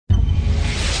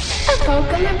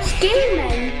Apocalypse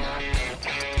Gaming.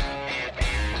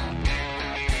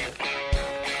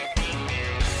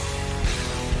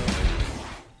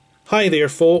 Hi there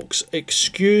folks,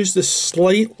 excuse the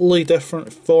slightly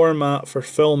different format for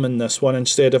filming this one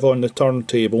instead of on the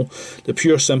turntable. The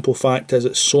pure simple fact is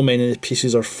that so many of the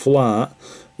pieces are flat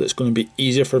that it's going to be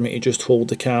easier for me to just hold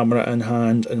the camera in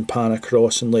hand and pan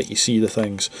across and let you see the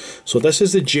things. So this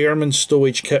is the German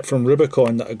Stowage kit from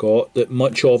Rubicon that I got, that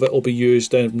much of it will be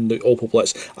used in the Opel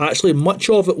Blitz. Actually, much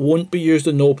of it won't be used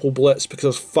in the Opel Blitz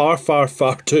because there's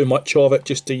far too much of it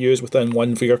just to use within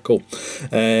one vehicle.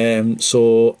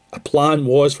 So a plan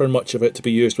was for much of it to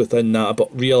be used within that,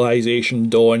 but realisation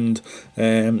dawned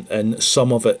and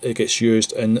some of it gets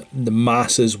used and the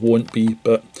masses won't be,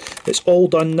 but it's all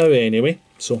done now anyway.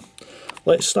 So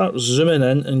let's start zooming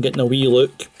in and getting a wee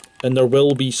look, and there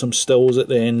will be some stills at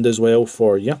the end as well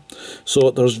for you. So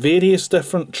there's various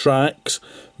different tracks,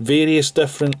 various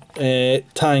different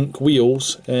tank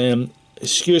wheels.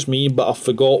 Excuse me, but I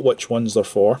forgot which ones they're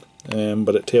for,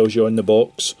 but it tells you on the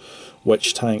box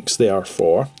which tanks they are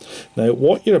for. Now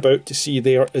what you're about to see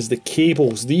there is the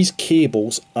cables. These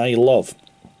cables I love.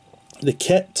 The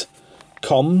kit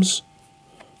comes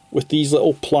with these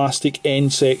little plastic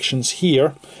end sections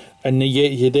here, and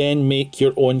you then make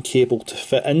your own cable to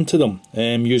fit into them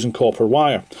using copper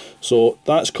wire. So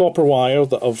that's copper wire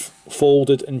that I've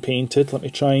folded and painted. Let me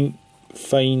try and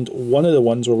find one of the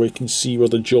ones where we can see where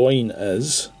the join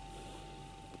is.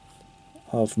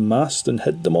 I've masked and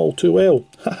hid them all too well.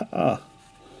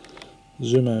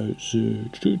 Zoom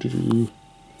out.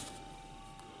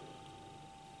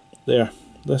 There,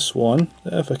 this one,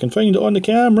 if I can find it on the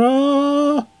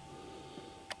camera.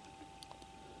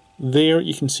 There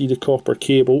you can see the copper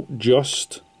cable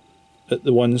just at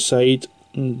the one side,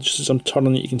 and just as I'm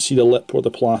turning it you can see the lip where the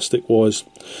plastic was.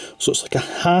 So it's like a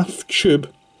half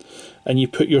tube, and you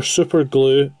put your super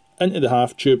glue into the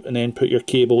half tube and then put your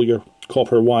cable, your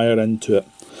copper wire into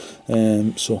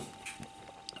it. So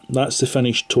that's the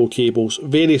finished tow cables.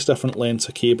 Various different lengths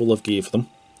of cable I've gave them.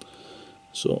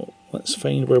 So let's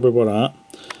find where we were at.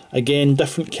 Again,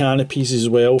 different canopies as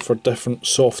well for different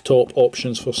soft top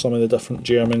options for some of the different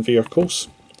German vehicles.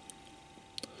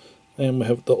 Then we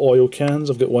have the oil cans.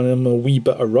 I've got one of them a wee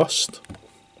bit of rust.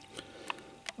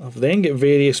 I've then got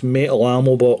various metal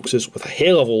ammo boxes with a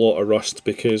hell of a lot of rust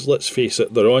because, let's face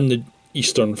it, they're on the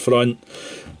Eastern Front.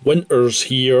 Winter's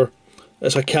here.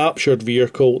 It's a captured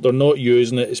vehicle. They're not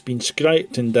using it. It's been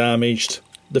scraped and damaged.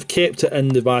 They've kept it in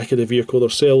the back of the vehicle. They're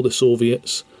selling the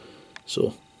Soviets.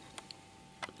 So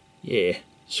yeah,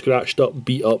 scratched up,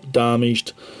 beat up,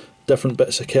 damaged, different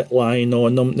bits of kit lying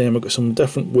on them. Then we've got some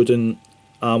different wooden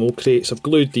ammo crates. I've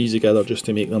glued these together just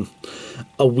to make them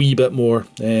a wee bit more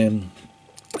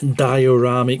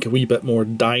dioramic, a wee bit more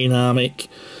dynamic,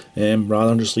 rather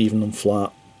than just leaving them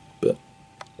flat. But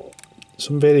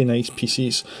some very nice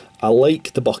pieces. I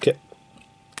like the bucket.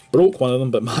 Broke one of them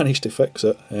but managed to fix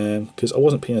it because I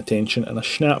wasn't paying attention, and I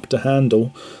snapped the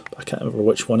handle, but I can't remember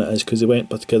which one it is because they went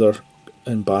together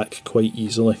and back quite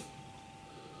easily.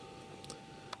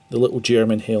 The little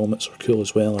German helmets are cool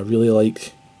as well. I really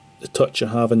like the touch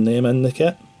of having them in the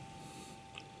kit.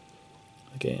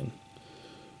 Again,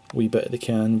 wee bit of the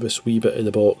canvas, wee bit of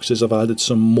the boxes. I've added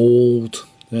some mould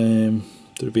through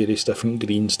various different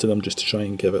greens to them just to try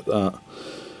and give it that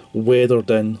weathered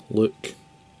in look.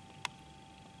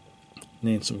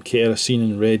 And then some kerosene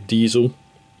and red diesel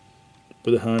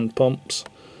with the hand pumps.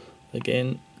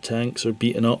 Again, tanks are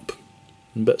beaten up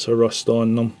and bits of rust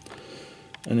on them,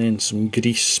 and then some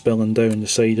grease spilling down the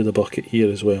side of the bucket here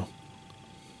as well.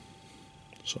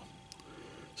 So,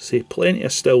 to say, plenty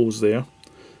of stills there.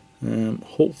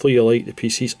 Hopefully you like the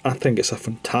pieces. I think it's a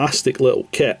fantastic little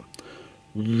kit.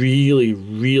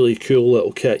 Really cool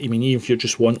little kit. I mean, even if you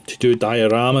just want to do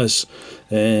dioramas,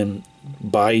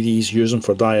 buy these, use them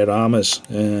for dioramas.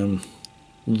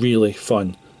 Really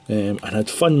fun, and I had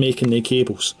fun making the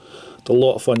cables. A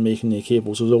lot of fun making the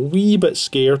cables. I was a wee bit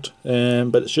scared,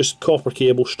 but it's just copper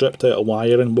cable stripped out of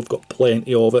wiring. We've got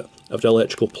plenty of it, of the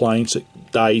electrical appliance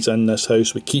that dies in this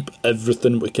house. We keep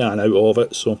everything we can out of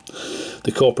it, so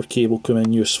the copper cable come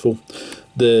in useful.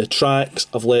 The tracks,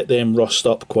 I've let them rust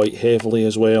up quite heavily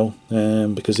as well,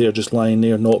 because they're just lying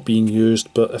there not being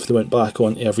used, but if they went back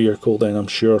onto a vehicle then I'm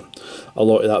sure a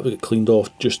lot of that would get cleaned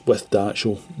off just with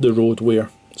the road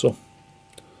wear. So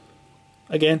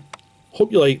again,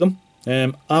 hope you like them.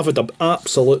 I've had an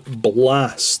absolute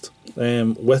blast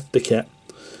with the kit,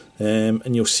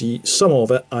 and you'll see some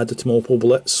of it added to my Opel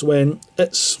Blitz when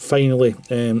it's finally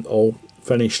all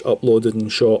finished, uploaded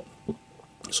and shot.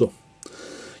 So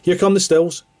here come the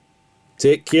stills.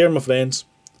 Take care, my friends.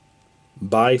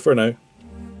 Bye for now.